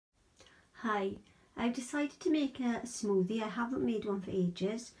Hi, I've decided to make a smoothie. I haven't made one for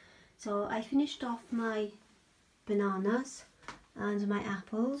ages. So I finished off my bananas and my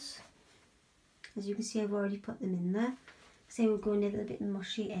apples. As you can see, I've already put them in there. So we're going a little bit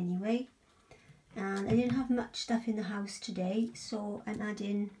mushy anyway. And I didn't have much stuff in the house today, so I'm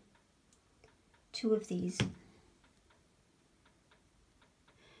adding 2 of these.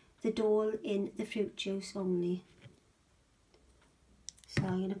 The Dole in the fruit juice only. So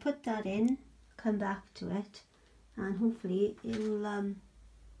I'm going to put that in, come back to it, and hopefully it'll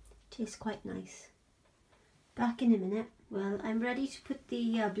taste quite nice. Back in a minute. Well, I'm ready to put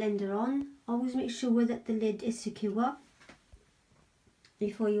the blender on. Always make sure that the lid is secure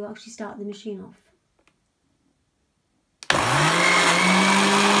before you actually start the machine off.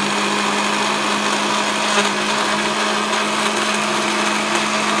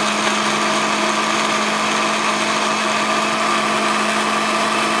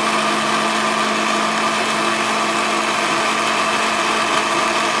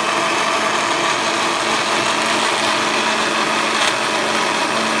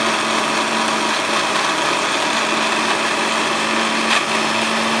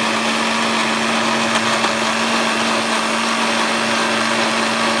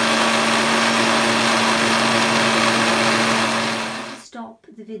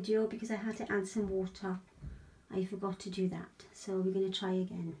 The video because I had to add some water. I forgot to do that, so we're going to try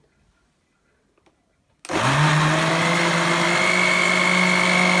again.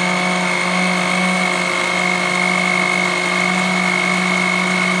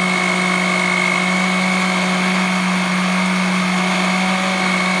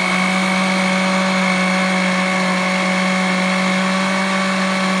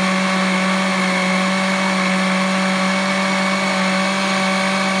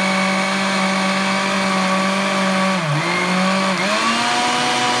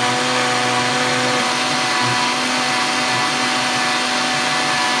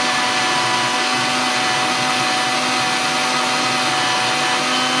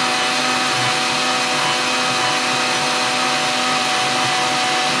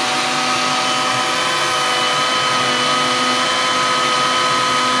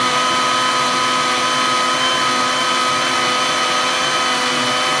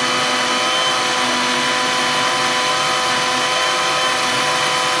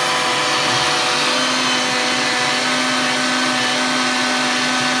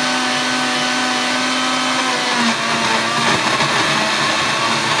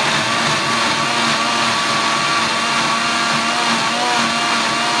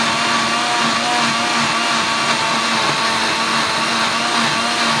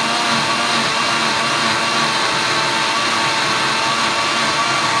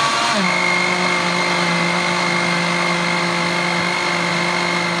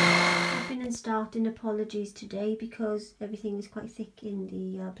 Starting apologies today because everything is quite thick in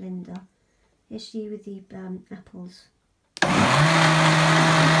the blender, especially with the apples.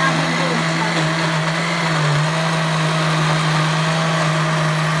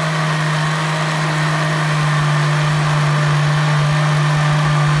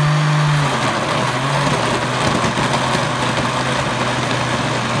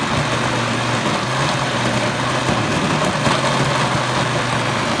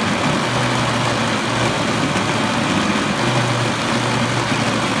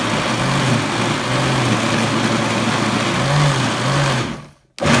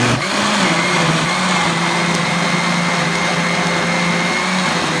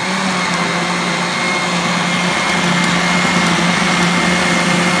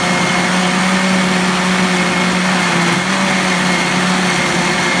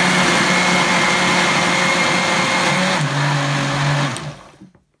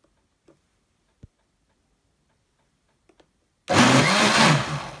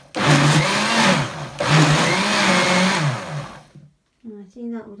 I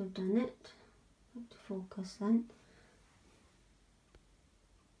think that would have done it. Have to focus then.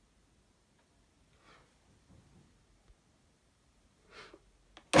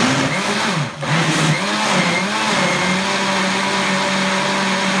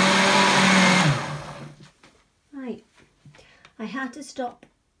 Right, I had to stop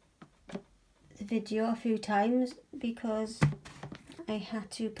the video a few times because I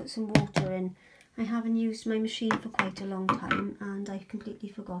had to put some water in. I haven't used my machine for quite a long time and I completely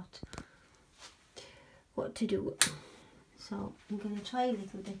forgot what to do. So I'm going to try a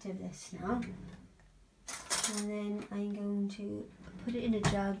little bit of this now, and then I'm going to put it in a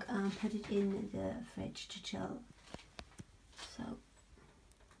jug and put it in the fridge to chill. So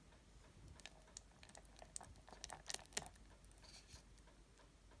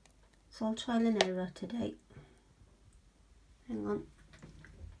It's all trial and error today. Hang on.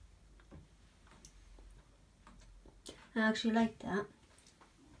 I actually like that.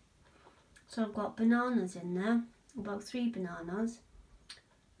 So I've got bananas in there, about 3 bananas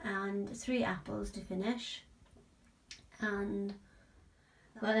and 3 apples to finish. And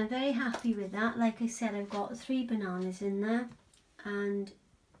well, I'm very happy with that. Like I said, I've got 3 bananas in there and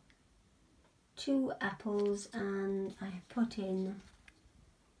 2 apples, and I put in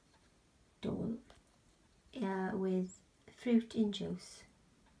dole with fruit in juice.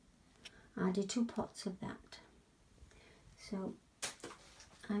 I did 2 pots of that. So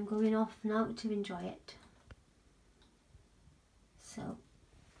I'm going off now to enjoy it. So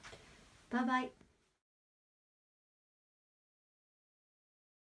bye bye.